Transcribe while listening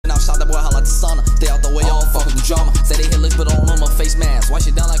ass. Wash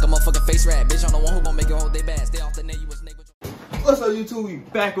it down like a motherfucking face rat. Bitch, I'm the one who gon' make your whole day bad. Stay off the net, you a snake with your... What's up, YouTube? We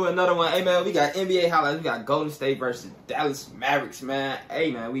back with another one. Hey, man, we got NBA highlights. We got Golden State versus Dallas Mavericks, man.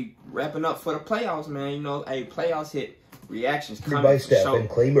 Hey, man, we wrapping up for the playoffs, man. You know, hey, playoffs hit. Reactions coming by Steph and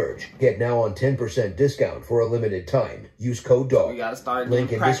Clay merch. Get now on 10% discount for a limited time. Use code DOG. We gotta start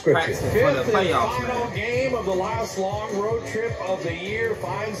link in description. For the playoffs, final man. Game of the last long road trip of the year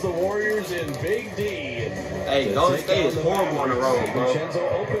finds the Warriors in Big D. Hey, Golden State is horrible on the road, bro.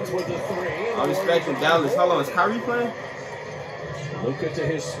 Opens with the three. I'm expecting Dallas. Hold on, is Kyrie playing? Luka to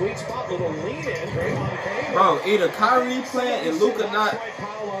his sweet spot, little lead in. Bro, either Kyrie playing and Luka not,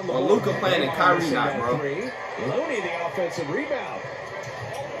 or Luka playing and Kyrie not, bro. Looney, the offensive rebound.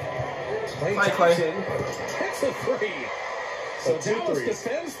 Clay. Hits the three. So Dallas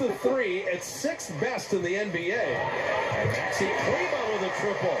defends the three at sixth best in the NBA. And Maxi Kleber with a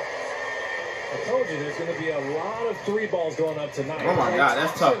triple. I told you there's going to be a lot of three balls going up tonight. Oh my God,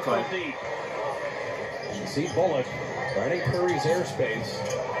 that's tough, Clay. You see Bullock right in Curry's airspace.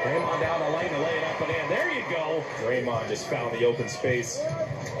 Draymond down the lane to lay it up and in. There you go. Draymond just found the open space.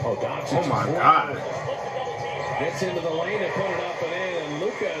 Oh, Doncic. Oh my God. Gets into the lane and put it up and in, and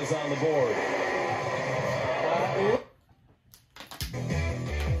Luka is on the board.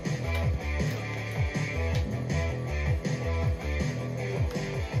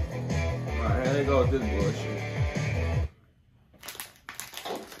 All right, there goes this bullshit.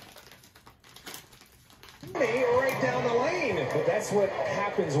 Right down the lane. But that's what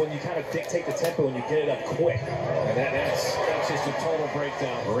happens when you kind of dictate the tempo and you get it up quick. And that's just a total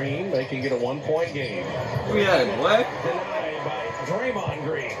breakdown. Green making it a 1-point game. Yeah, what? Denied by Draymond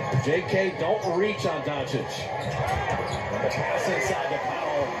Green. JK, don't reach on Doncic. And the pass inside to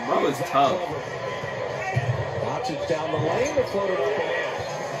Powell. Bro, it's tough. Doncic down the lane to float it up and in.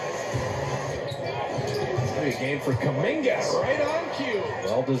 A game for Kuminga, right on cue.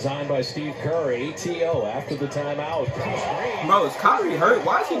 Well designed by Steve Kerr, ATO after the timeout. Bro, is Kyrie hurt?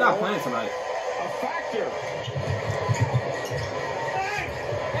 Why is he not playing tonight? A factor.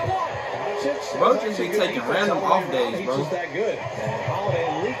 Bro, just be taking random off days, He's bro. just that good. And Holiday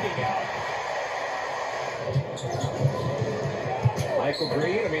leaking out. Michael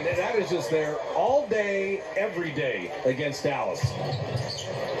Green, I mean, that is just there all day, every day against Dallas.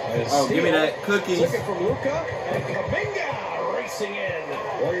 Oh, give me that cookie. Looking from Luka and Kuminga racing in.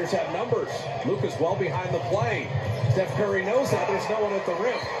 Warriors have numbers. Luka's well behind the play. Steph Curry knows that there's no one at the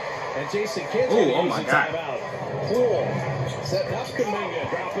rim. And Jason Kidd's going to use the timeout. Poole setting up Kuminga,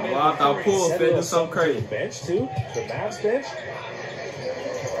 dropping in. Well, I thought Poole fit do something crazy. Bench too. The Mavs bench.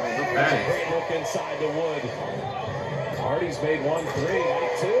 That's a great look inside the wood. Hardy's made 1 3,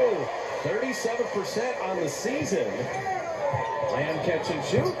 made 2. 37% on the season. Lamb catch and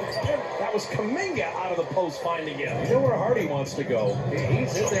shoot. That was Kuminga out of the post finding him. You know where Hardy wants to go.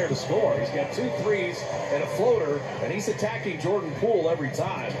 He's in there to score. He's got 2 threes and a floater, and he's attacking Jordan Poole every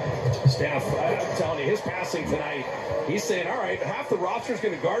time. Steph, I'm telling you, his passing tonight, he's saying, all right, half the roster's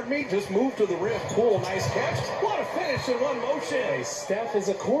going to guard me. Just move to the rim. Poole, nice catch. What a finish in one motion. Hey, Steph is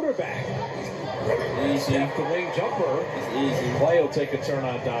a quarterback. Easy. Steph, the wing jumper. It's easy. Clay will take a turn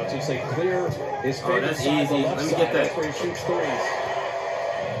on Doncic. They clear his favorite that's side, easy. the left Let me side. get that. That's where he shoots threes.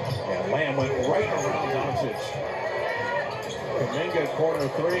 Yeah, Lamb went right around Doncic. Kuminga, corner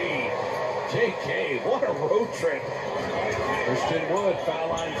 3. JK, what a road trip. Christian Wood, foul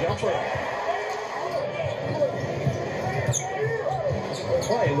line jumper.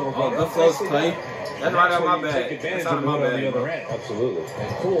 Clay, a little bit. Oh, good flows, Clay. That's right out my bag. Take advantage That's out of of my Wood on bag, the other bro. end. Absolutely.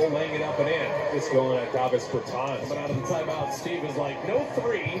 And Poole laying it up and in. It's going at Davis Bertans. But out of the timeout, Steve is like, no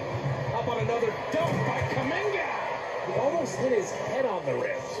 3. How about another dunk by Kuminga? He almost hit his head on the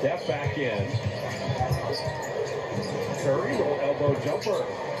rim. Step back in. Curry, little elbow jumper.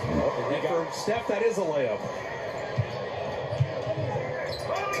 And for Steph, that is a layup.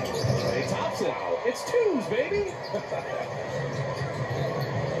 He tops it. It's 2s, baby.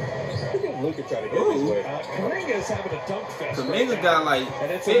 Luka tried to get his way. Kuminga's having a dunk fest. Kuminga got like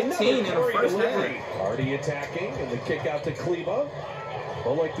 15 in the first half. Hardy attacking, and the kick out to Kleber.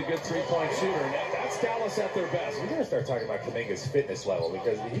 Bullock, the good three-point shooter. Now that's Dallas at their best. We're going to start talking about Kuminga's fitness level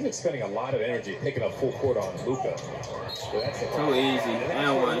because he's been spending a lot of energy picking up full court on Luka. So that's too easy.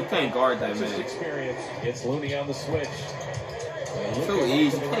 And one, you can't guard that man. Experience. It's Looney on the switch. Too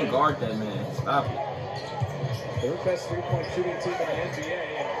easy. You can't guard that man. Stop it. Third best three-point shooting team in the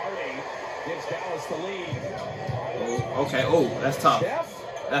NBA, and Hardy gives Dallas the lead. Oh, okay. Oh, that's tough.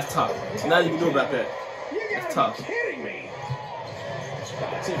 That's tough. There's nothing you can do about that. That's tough. Are you kidding me?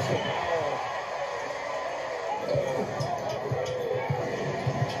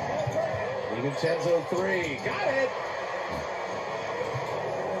 DiVincenzo 3. Got it.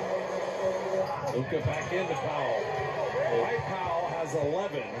 Luka back into Powell. Dwight Powell has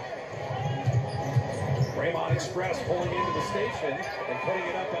 11. Draymond Express pulling into the station and putting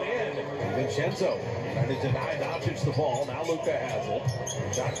it up and in. Vincenzo trying to deny Doncic the ball. Now Luka has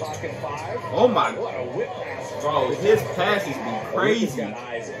it. Shot clock at 5. Oh my. What a whip pass. Bro, his passes be crazy. He's got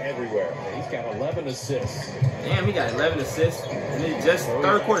eyes everywhere. He's got 11 assists. Damn, he got 11 assists. And it just,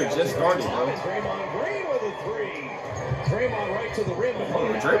 third quarter just started, bro. Draymond Green with a 3. Draymond right to the rim.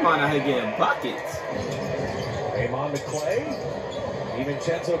 Oh, Draymond out here getting buckets. Draymond to Clay.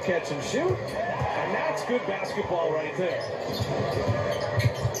 Vincenzo catch and shoot. And that's good basketball right there.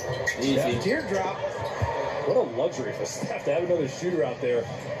 Easy. Steph teardrop. What a luxury for Steph to have another shooter out there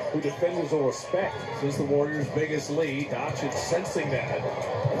who defenders will respect. This is the Warriors' biggest lead. Doncic sensing that.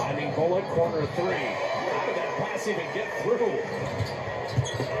 Finding Bullock, corner 3. How did that pass even get through?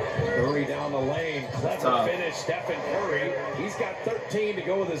 Curry down the lane. Clever finish. Stephen Curry. He's got 13 to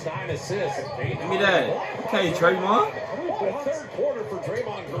go with his 9 assists. Give me that. Okay, Draymond. The third quarter for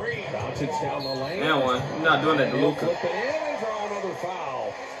Draymond Green. Doncic down the lane. And one. You're not doing that to Luka. Flip it in and draw another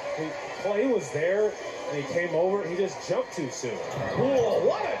foul. Clay was there and he came over and he just jumped too soon. Cool.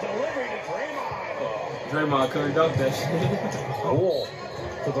 What a delivery to Draymond. Draymond couldn't dunk that shit. Cool.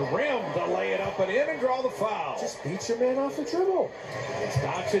 To the rim to lay it up and in and draw the foul. Just beat your man off the dribble. It's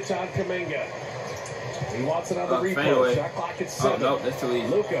Doncic on Kuminga. He wants another replay. Fadeaway. Shot clock at 7. Oh, no, that's too easy.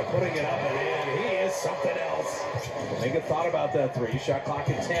 Luka putting it up and in. He is something else. Kuminga thought about that 3. Shot clock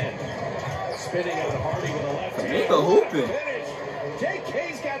at 10. Spinning on Hardy with a left hand. Kuminga hooping. Finish.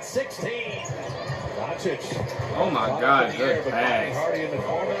 JK's got 16. Doncic. Oh my God, good pass. Hardy in the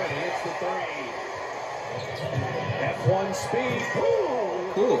corner and he hits the 3. F1 speed. Ooh.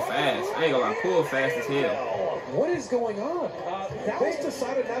 Cool fast. I ain't gonna lie, cool fast as hell. What is going on? Dallas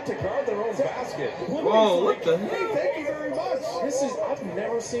decided not to guard their own basket. Whoa, what the Hey, hell? thank you very much. I've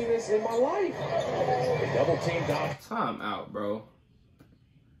never seen this in my life. They double team down. Time out, bro.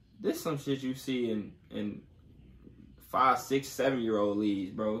 This some shit you see in 5, 6, 7-year-old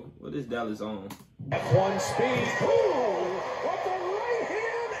leagues, bro. What is Dallas on? F1 speed. Ooh, what the right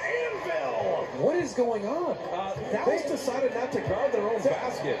hand anvil. What is going on? Dallas decided not to guard their own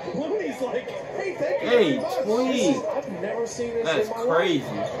basket. Looney's like, hey, thank you Hey, very much. please. I've never seen this That's in my crazy.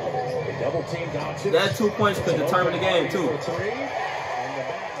 They double team Doncic. That 2 points could determine the game, too. For 3, and the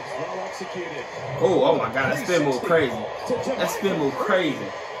Mavs well executed. Oh my God, that spin move crazy. That spin move crazy.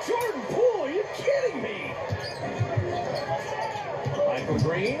 Jordan Poole, are you kidding me? Michael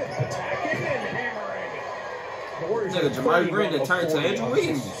Green attacking and hammering. The Warriors Nigga, Jamari Green that turned to Andrew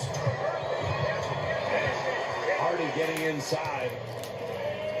Wiggins. Hardy getting inside.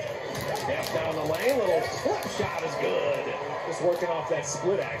 Step down the lane, little flip shot is good. Just working off that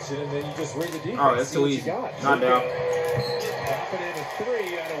split action, and then you just read the defense. Oh, that's see too what easy. You got. Not down. Drop it in a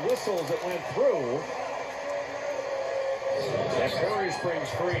 3 and a whistle as it went through. Steph Curry springs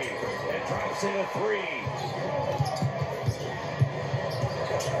free and drops in a 3.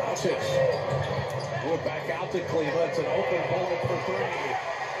 Doncic. We're back out to Cleveland. It's an open bullet for 3.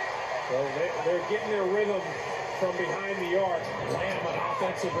 So they're getting their rhythm from behind the arc. Lamb an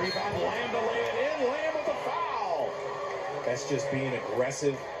offensive rebound. Lamb to lay it in. Lamb with the foul. That's just being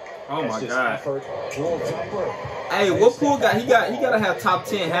aggressive. Oh That's my just God. effort. Little jumper. Hey, what Poole got? He gotta have top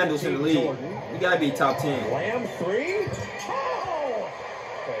 10 handles in the league. He gotta be top 10. Lamb 3. Oh!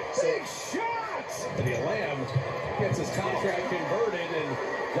 Okay, so Big shots! The Lamb gets his contract converted, and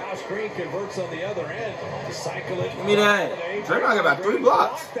Josh Green converts on the other end to cycle it. Give me that. Draymond got about 3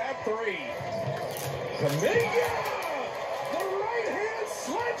 blocks. Blocked that 3. Kuminga! The right hand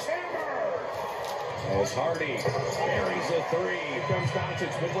sledgehammer! As Hardy buries a 3. Here comes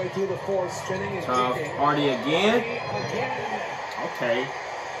Doncic midway through the 4th, spinning and kicking. Hardy again. Again. Okay.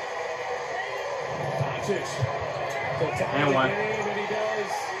 Doncic. To tie And the one. game, and he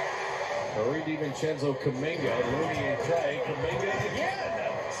does. Curry, DiVincenzo, Kuminga, Looney, and Clay. Kuminga again.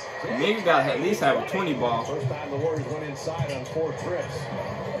 Niggas gotta at least have a 20 ball. First time the Warriors went inside on 4 trips.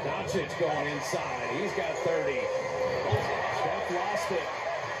 Doncic going inside. He's got 30. Steph lost it.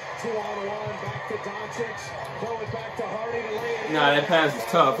 2-on-1. Back to Doncic. Throw it back to Hardy to lay it in. Nah, that pass is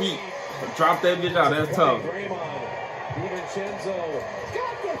tough. He dropped that bitch out. That's tough. Draymond. DiVincenzo.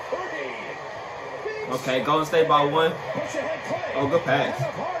 Got the 30. Okay, Golden State by 1. Push ahead, Clay. Oh, good pass. Ahead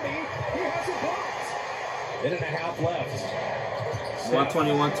of Hardy. He has it blocked. Minute and a half left.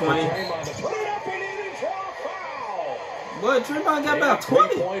 120, 120. Draymond to put it up and in and draw a foul. What? Draymond got about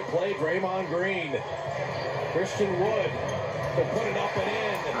 20. 3-point play, Draymond Green. Christian Wood to put it up and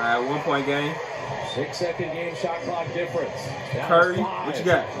in. All right, 1-point game. 6-second game shot clock difference. Down Curry, 5. what you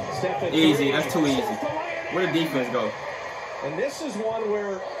got? Steph at Easy, 3. that's too easy. To lay it Where the in. defense go? And this is one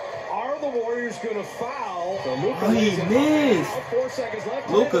where Are the Warriors going to foul? So Luka he missed. 4 seconds left.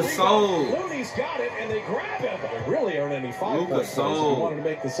 Luka sold. Looney's got it, and they grab him. There really aren't any foul Luka points. sold. He wanted to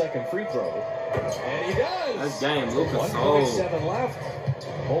make the second free throw. And he does. That's game. Luka sold. 1.7 left.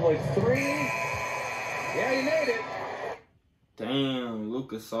 Only 3. Yeah, he made it. Damn,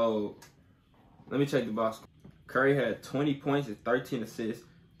 Luka sold. Let me check the box. Curry had 20 points and 13 assists.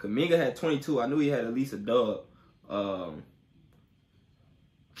 Kuminga had 22. I knew he had at least a dub.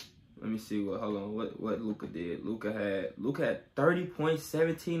 Let me see what Luka did. Luka had 30 points,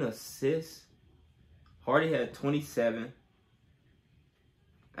 17 assists. Hardy had 27.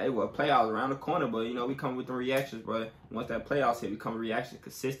 Hey, well, playoffs around the corner, but you know we come with the reactions, bro. Once that playoffs hit, we come with reactions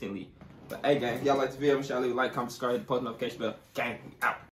consistently. But hey, gang, if y'all like this video, make sure y'all leave a like, comment, subscribe, hit the post notification bell. Gang, out.